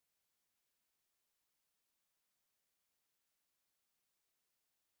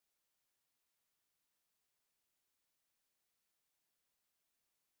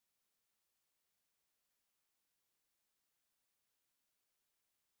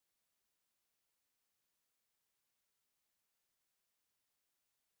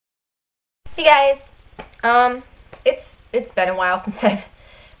Hey guys, it's been a while since I've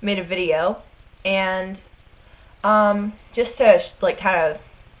made a video, and just to like kind of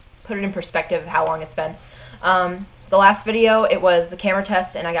put it in perspective of how long it's been. The last video it was the camera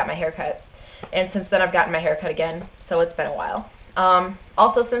test, and I got my hair cut, and since then I've gotten my hair cut again, so it's been a while.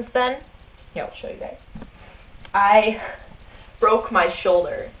 Also since then, yeah, I'll show you guys. I broke my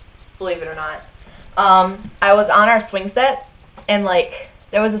shoulder, believe it or not. I was on our swing set, and like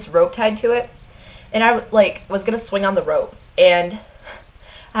there was this rope tied to it, and I was gonna swing on the rope, and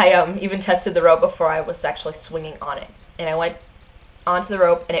I even tested the rope before I was actually swinging on it, and I went onto the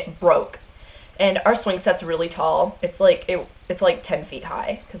rope and it broke. And our swing set's really tall. It's like 10 feet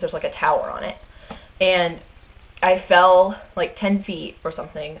high because there's like a tower on it, and I fell like 10 feet or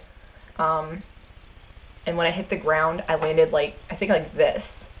something. And when I hit the ground, I landed like I think like this,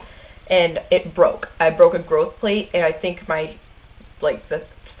 and it broke. I broke a growth plate, and I think my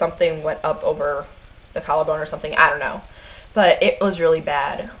something went up over the collarbone or something. I don't know, but it was really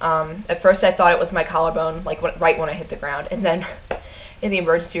bad. At first, I thought it was my collarbone, like right when I hit the ground, and then in the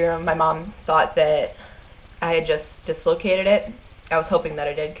emergency room, my mom thought that I had just dislocated it. I was hoping that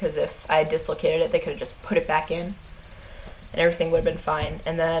I did, because if I had dislocated it, they could have just put it back in, and everything would have been fine.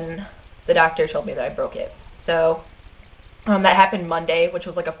 And then the doctor told me that I broke it. So that happened Monday, which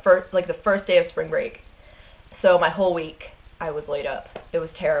was the first day of spring break. So my whole week I was laid up. It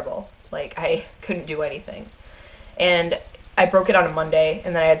was terrible. Like, I couldn't do anything. And I broke it on a Monday,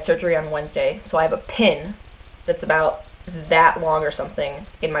 and then I had surgery on Wednesday. So I have a pin that's about that long or something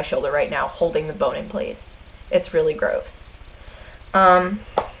in my shoulder right now, holding the bone in place. It's really gross. That's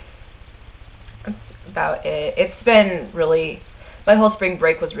about it. It's been really, my whole spring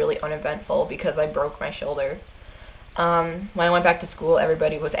break was really uneventful because I broke my shoulder. When I went back to school,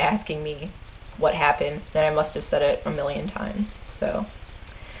 everybody was asking me what happened, and I must have said it a million times. So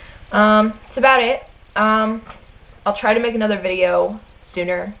that's about it. I'll try to make another video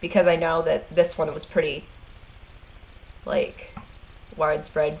sooner, because I know that this one was pretty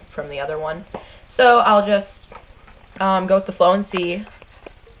widespread from the other one. So I'll just go with the flow and see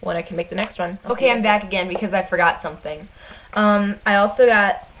when I can make the next one. Okay, I'm back again because I forgot something. I also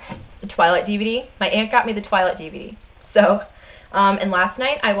got the Twilight DVD. My aunt got me the Twilight DVD. So, and last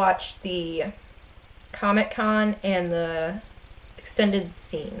night I watched the Comic-Con and the extended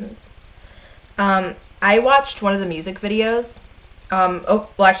scenes. I watched one of the music videos. I'll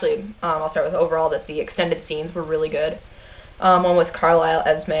start with overall that the extended scenes were really good. One with Carlisle,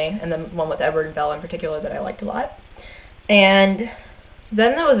 Esme, and then one with Edward and Belle in particular that I liked a lot. And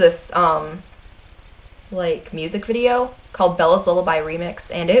then there was this music video called Bella's Lullaby Remix,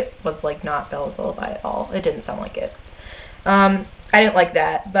 and it was not Bella's Lullaby at all. It didn't sound like it. I didn't like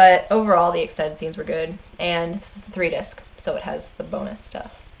that, but overall the extended scenes were good, and it's a 3-disc, so it has the bonus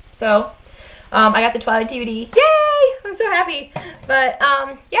stuff. So I got the Twilight DVD. Yay! I'm so happy. But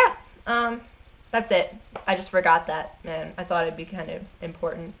yeah, that's it. I just forgot that, and I thought it'd be kind of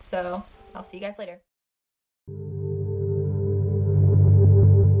important. So I'll see you guys later.